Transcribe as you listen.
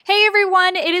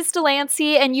everyone, it is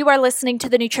Delancey, and you are listening to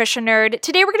The Nutrition Nerd.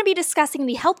 Today we're going to be discussing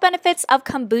the health benefits of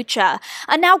kombucha,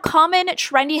 a now common,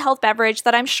 trendy health beverage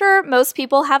that I'm sure most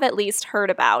people have at least heard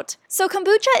about. So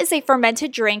kombucha is a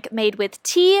fermented drink made with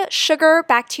tea, sugar,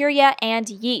 bacteria, and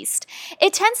yeast.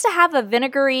 It tends to have a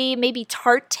vinegary, maybe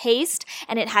tart taste,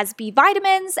 and it has B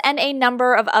vitamins and a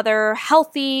number of other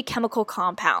healthy chemical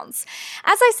compounds.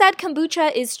 As I said,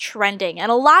 kombucha is trending,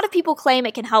 and a lot of people claim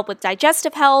it can help with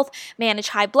digestive health, manage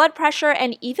high blood pressure,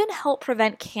 and even help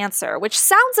prevent cancer, which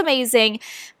sounds amazing,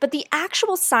 but the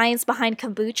actual science behind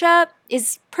kombucha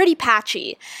is pretty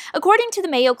patchy. According to the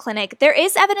Mayo Clinic, there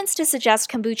is evidence to suggest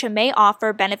kombucha may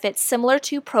offer benefits similar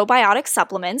to probiotic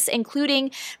supplements,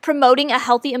 including promoting a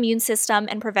healthy immune system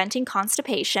and preventing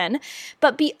constipation.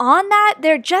 But beyond that,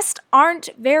 there just aren't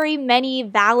very many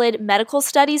valid medical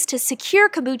studies to secure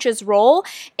kombucha's role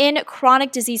in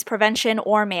chronic disease prevention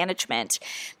or management.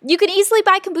 You can easily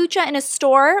buy kombucha in a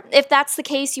store. If that's the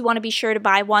case, you want to be sure to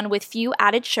buy one with few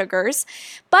added sugars.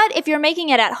 But if you're making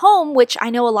it at home, which I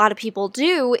know a lot of people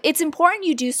do, it's important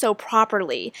you do so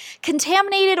properly.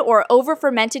 Contaminated or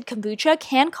over-fermented kombucha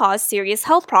can cause serious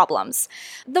health problems.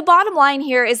 The bottom line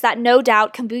here is that no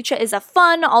doubt kombucha is a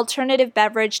fun, alternative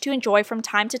beverage to enjoy from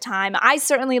time to time. I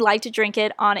certainly like to drink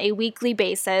it on a weekly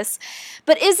basis.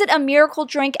 But is it a miracle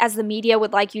drink as the media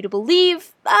would like you to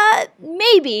believe?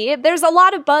 Maybe. There's a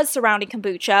lot of buzz surrounding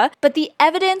kombucha, but the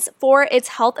evidence for its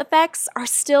health effects are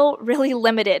still really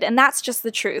limited, and that's just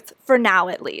the truth, for now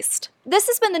at least. This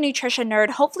has been The Nutrition Nerd.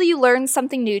 Hopefully you learned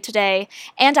something new today,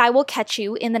 and I will catch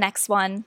you in the next one.